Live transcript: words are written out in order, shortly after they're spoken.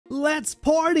let's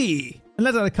party! And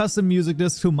let's add a custom music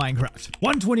disc to Minecraft.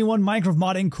 121 Minecraft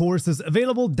modding course is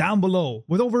available down below,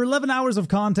 with over 11 hours of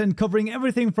content covering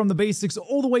everything from the basics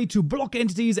all the way to block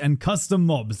entities and custom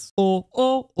mobs. Alright,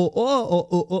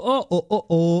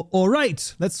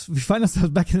 let's find ourselves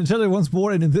back in the channel once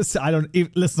more, and in this,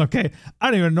 listen, okay,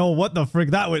 I don't even know what the frick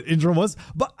that intro was,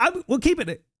 but we'll keep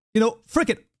it. You know, frick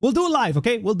it. We'll do it live,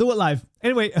 okay? We'll do it live.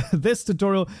 Anyway, this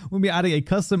tutorial, we'll be adding a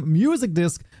custom music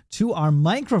disc to our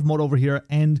Minecraft mod over here,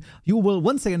 and you will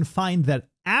once again find that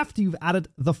after you've added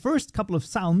the first couple of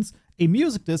sounds, a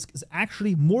music disc is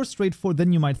actually more straightforward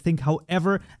than you might think.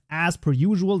 However, as per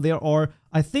usual, there are,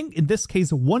 I think in this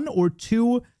case, 1 or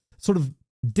 2 sort of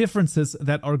differences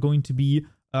that are going to be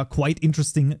quite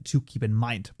interesting to keep in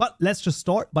mind. But let's just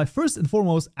start by first and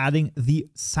foremost adding the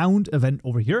sound event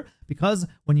over here, because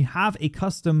when you have a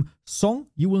custom song,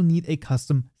 you will need a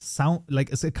custom sound,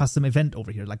 like a custom event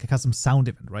over here, like a custom sound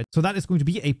event, right? So that is going to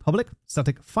be a public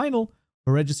static final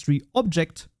registry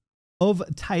object of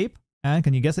type, and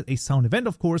can you guess it, a sound event,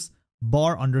 of course,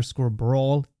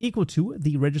 bar_brawl equal to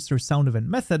the register sound event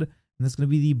method, and that's going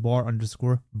to be the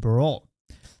bar_brawl.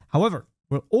 However,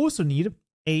 we'll also need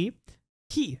a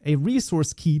key, a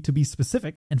resource key to be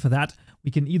specific. And for that,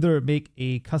 we can either make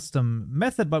a custom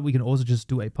method, but we can also just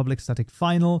do a public static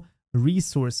final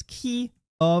resource key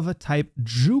of type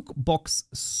jukebox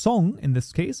song. In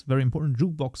this case, very important,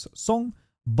 jukebox song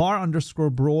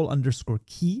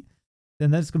bar_brawl_key.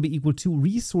 Then that's going to be equal to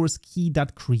resource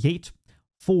key.create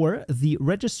for the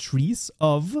registries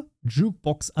of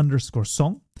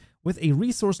jukebox_song with a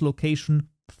resource location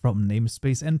from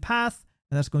namespace and path.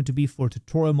 And that's going to be for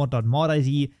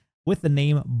tutorial_mod.modID with the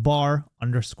name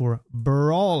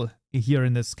bar_brawl here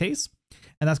in this case.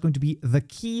 And that's going to be the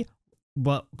key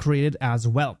created as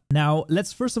well. Now,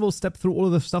 let's first of all step through all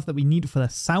of the stuff that we need for the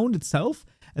sound itself.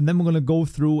 And then we're going to go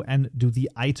through and do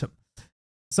the item.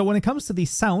 So when it comes to the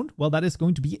sound, well, that is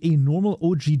going to be a normal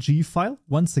OGG file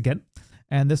once again.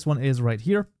 And this one is right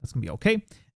here. That's going to be okay.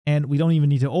 And we don't even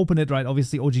need to open it, right?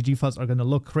 Obviously, OGG files are going to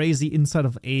look crazy inside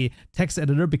of a text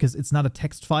editor because it's not a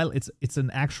text file. It's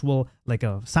an actual, like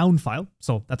a sound file.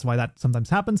 So that's why that sometimes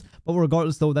happens. But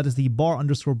regardless, though, that is the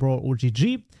bar_brawl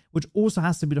OGG, which also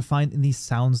has to be defined in the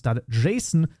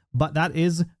sounds.json. But that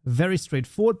is very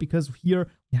straightforward because here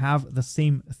we have the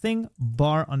same thing,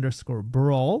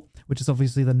 bar_brawl, which is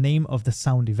obviously the name of the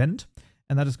sound event.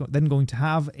 And that is then going to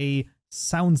have a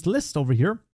sounds list over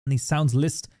here. And the sounds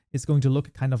list is going to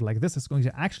look kind of like this. It's going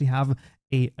to actually have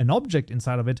an object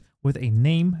inside of it with a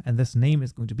name, and this name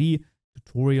is going to be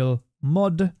tutorial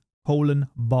mod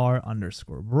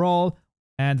bar_brawl,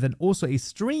 and then also a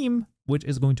stream, which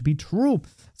is going to be true.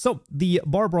 So the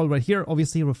bar_brawl right here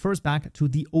obviously refers back to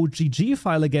the OGG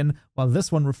file again, while this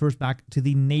one refers back to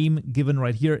the name given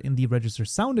right here in the register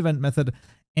sound event method.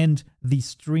 And the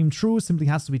stream true simply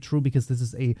has to be true because this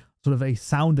is a sort of a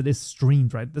sound that is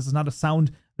streamed, right? This is not a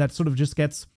sound that sort of just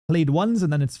gets played once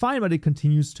and then it's fine, but it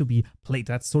continues to be played.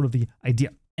 That's sort of the idea.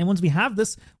 And once we have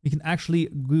this, we can actually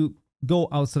go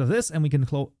outside of this, and we can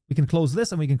close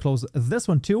this, and we can close this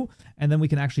one too. And then we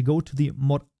can actually go to the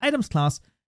mod items class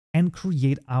and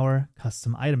create our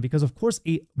custom item, because of course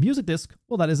a music disc,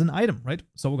 well, that is an item, right?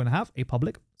 So we're going to have a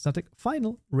public static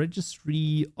final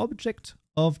registry object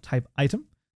of type item.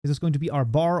 This is going to be our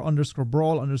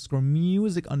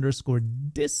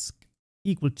bar_brawl_music_disc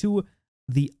equal to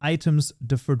the items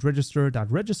deferred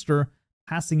register.register,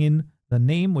 passing in the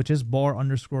name, which is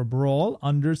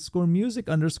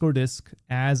bar_brawl_music_disc,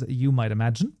 as you might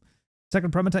imagine.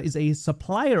 Second parameter is a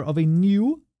supplier of a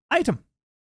new item.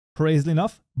 Crazily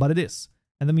enough, but it is.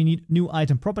 And then we need new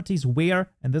item properties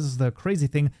where, and this is the crazy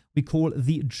thing, we call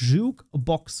the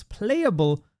jukebox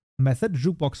playable method,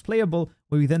 jukebox playable,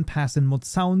 where we then pass in mod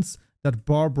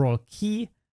sounds.barbrawl key,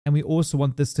 and we also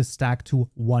want this to stack to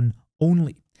 1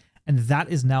 only. And that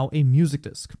is now a music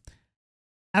disc.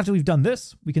 After we've done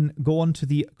this, we can go on to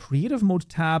the creative mode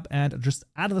tab and just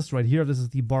add this right here. This is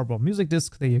the bar_brawl music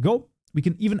disc. There you go. We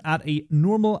can even add a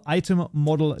normal item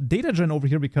model data gen over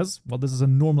here because, well, this is a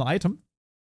normal item.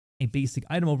 A basic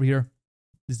item over here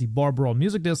is the bar_brawl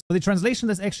music disc. For the translation,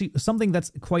 there's actually something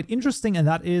that's quite interesting, and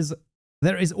that is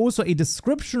there is also a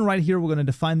description right here. We're going to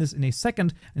define this in a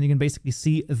second, and you can basically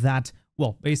see that,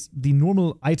 well, the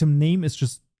normal item name is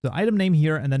just the item name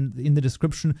here, and then in the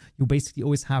description, you basically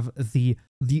always have the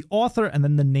author and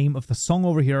then the name of the song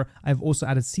over here. I've also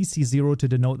added CC0 to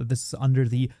denote that this is under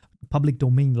the public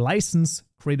domain license,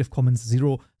 Creative Commons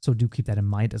 0, so do keep that in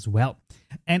mind as well.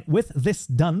 And with this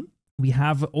done, we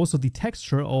have also the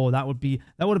texture. Oh, that would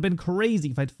have been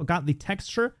crazy if I forgot the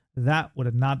texture that would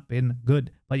have not been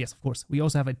good. But yes, of course, we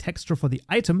also have a texture for the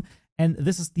item. And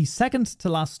this is the second to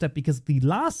last step, because the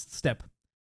last step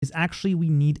is actually we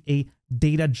need a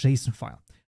data JSON file.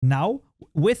 Now,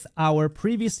 with our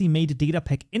previously made data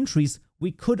pack entries,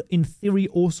 we could, in theory,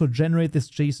 also generate this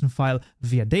JSON file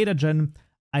via DataGen.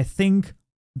 I think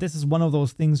this is one of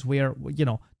those things where, you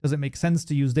know, does it make sense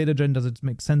to use DataGen? Does it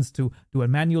make sense to do it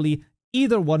manually?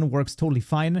 Either one works totally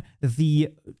fine. The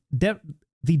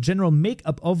general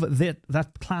makeup of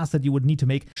that class that you would need to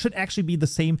make should actually be the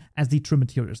same as the trim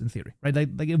materials in theory, right?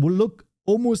 Like it will look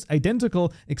almost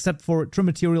identical, except for trim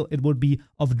material, it would be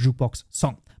of Jukebox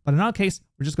song. But in our case,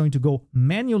 we're just going to go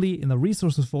manually in the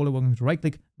resources folder. We're going to right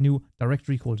click, new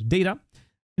directory called data.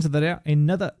 Inside there,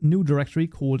 another new directory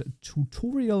called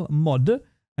tutorial mod.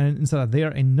 And inside there,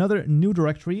 another new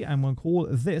directory. I'm going to call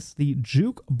this the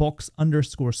Jukebox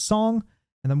underscore song.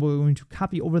 And then we're going to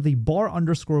copy over the bar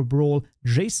underscore brawl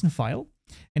JSON file.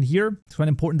 And here, it's quite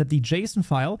important that the JSON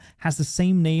file has the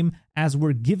same name as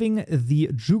we're giving the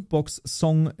Jukebox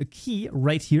song key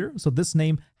right here. So this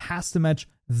name has to match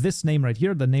this name right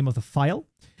here, the name of the file.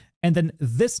 And then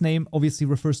this name obviously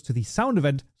refers to the sound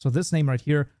event. So this name right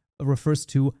here refers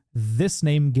to this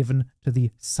name given to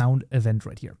the sound event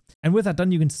right here. And with that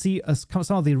done, you can see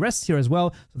some of the rest here as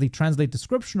well. So the translate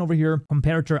description over here,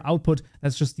 comparator output,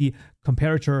 that's just the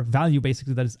comparator value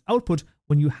basically that is output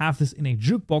when you have this in a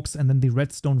jukebox, and then the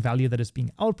redstone value that is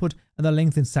being output, and the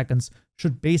length in seconds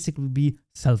should basically be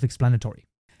self-explanatory.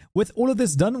 With all of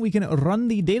this done, we can run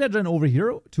the DataGen over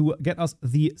here to get us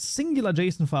the singular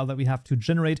JSON file that we have to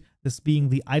generate, this being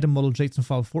the item model JSON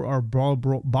file for our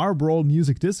bar brawl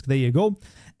music disc. There you go.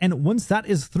 And once that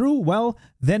is through, well,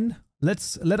 then let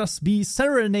us be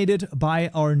serenaded by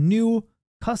our new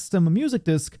custom music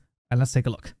disc, and let's take a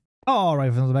look. All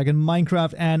right, friends, we're back in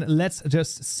Minecraft, and let's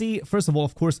just see. First of all,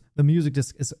 of course, the music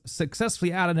disc is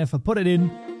successfully added. If I put it in,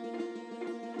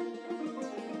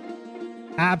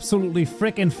 absolutely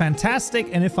freaking fantastic.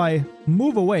 And if I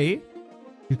move away,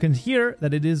 you can hear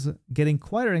that it is getting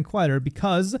quieter and quieter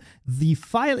because the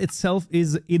file itself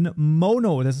is in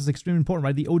mono. This is extremely important,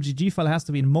 right? The OGG file has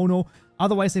to be in mono.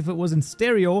 Otherwise, if it was in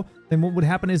stereo, then what would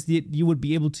happen is that you would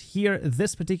be able to hear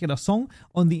this particular song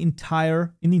on the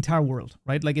entire world,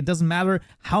 right? Like, it doesn't matter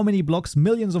how many blocks,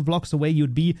 millions of blocks away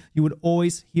you'd be, you would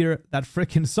always hear that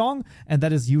freaking song, and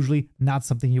that is usually not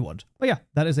something you want. But yeah,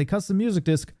 that is a custom music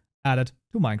disc added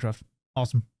to Minecraft.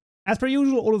 Awesome. As per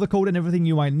usual, all of the code and everything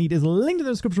you might need is linked in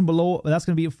the description below. That's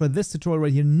going to be it for this tutorial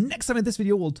right here. Next time in this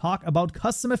video, we'll talk about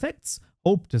custom effects.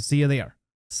 Hope to see you there.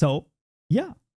 So, yeah.